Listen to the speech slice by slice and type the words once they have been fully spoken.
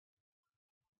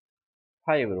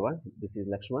Hi everyone, this is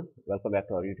Lakshman. Welcome back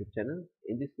to our YouTube channel.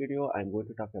 In this video, I'm going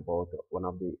to talk about one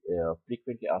of the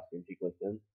frequently asked entry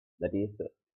questions, that is,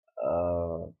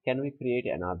 can we create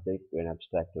an object to an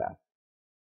abstract class?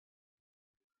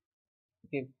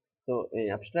 Okay, so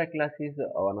an abstract class is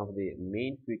one of the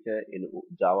main feature in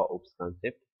Java OOPS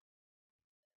concept.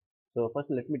 So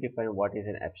first, let me define what is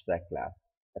an abstract class.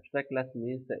 Abstract class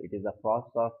means that it is a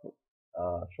process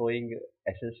of showing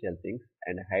essential things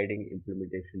and hiding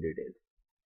implementation details.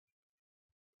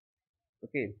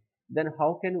 Okay, then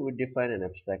how can we define an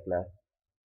abstract class?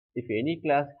 If any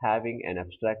class having an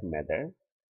abstract method,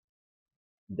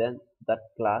 then that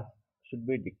class should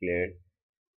be declared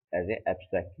as an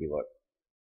abstract keyword.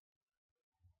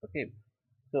 Okay,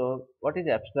 so what is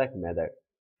abstract method?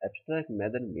 Abstract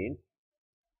method means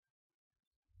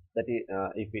that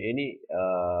if any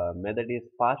method is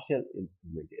partial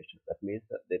implementation, that means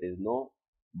that there is no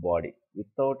body,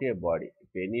 without a body. If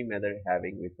any method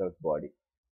having without body,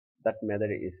 that method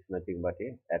is nothing but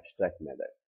a abstract method.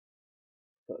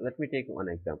 So let me take one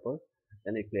example,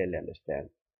 then you clearly understand.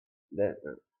 The,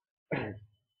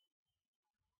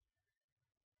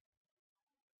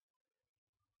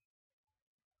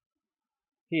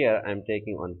 Here I am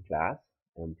taking one class,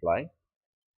 employee.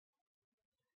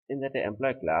 In that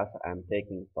employee class, I am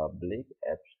taking public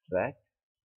abstract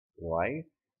void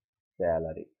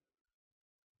salary.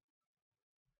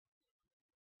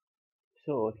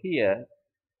 So here,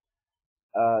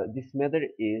 this method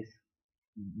is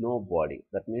no body.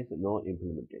 That means no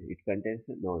implementation. It contains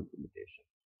no implementation.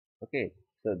 Okay.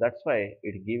 So that's why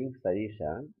it giving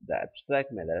suggestion the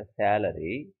abstract method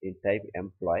salary in type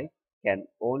employee can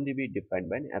only be defined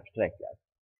by an abstract class.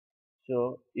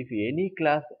 So if any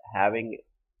class having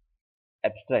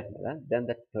abstract method, then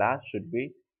that class should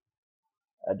be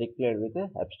declared with a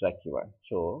abstract keyword.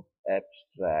 So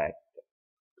abstract.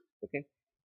 Okay.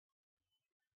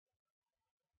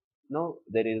 Now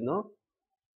there is no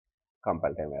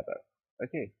compile time error.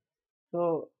 Okay.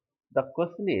 So the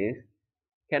question is,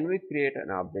 can we create an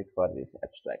object for this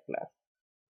abstract class?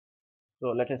 So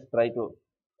let us try to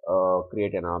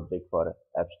create an object for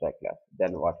abstract class.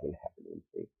 Then what will happen? We'll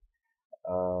see.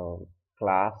 Uh,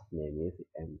 Class name is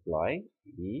employee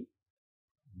e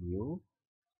new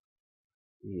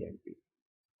ent.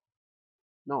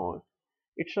 Now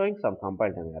it's showing some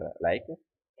compile time error like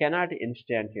cannot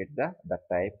instantiate the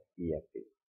type ent.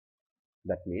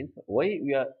 That means why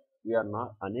we are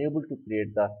not unable to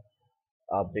create the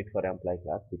object for employee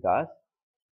class, because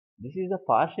this is a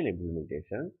partial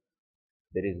implementation.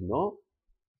 There is no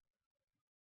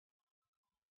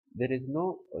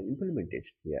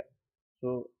implementation here.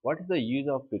 So what is the use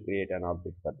of to create an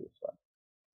object for this one?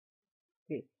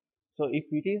 Okay. So if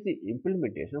it is the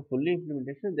implementation, fully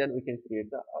implementation, then we can create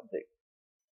the object.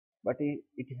 But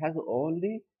it has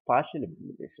only partial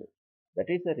implementation. That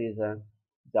is the reason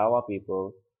Java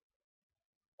people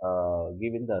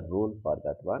given the rule for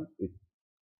that one. We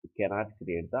cannot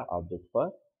create the object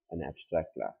for an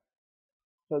abstract class.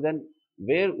 So then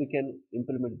where we can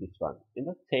implement this one? In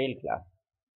the tail class.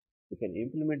 We can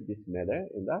implement this method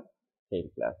in the tail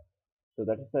class. So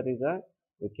that is the reason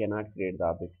we cannot create the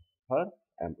object for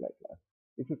employee class.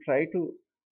 If you try to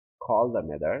call the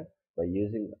method by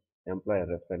using employee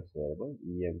reference variable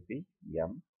emp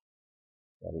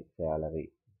salary.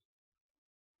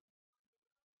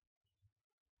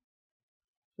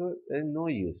 So there is no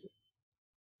use.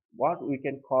 What we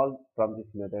can call from this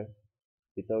method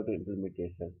without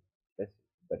implementation? Yes,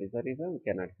 that is the reason we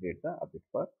cannot create the object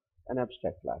for an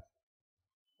abstract class.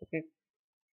 Okay.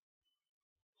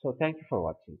 So thank you for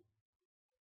watching.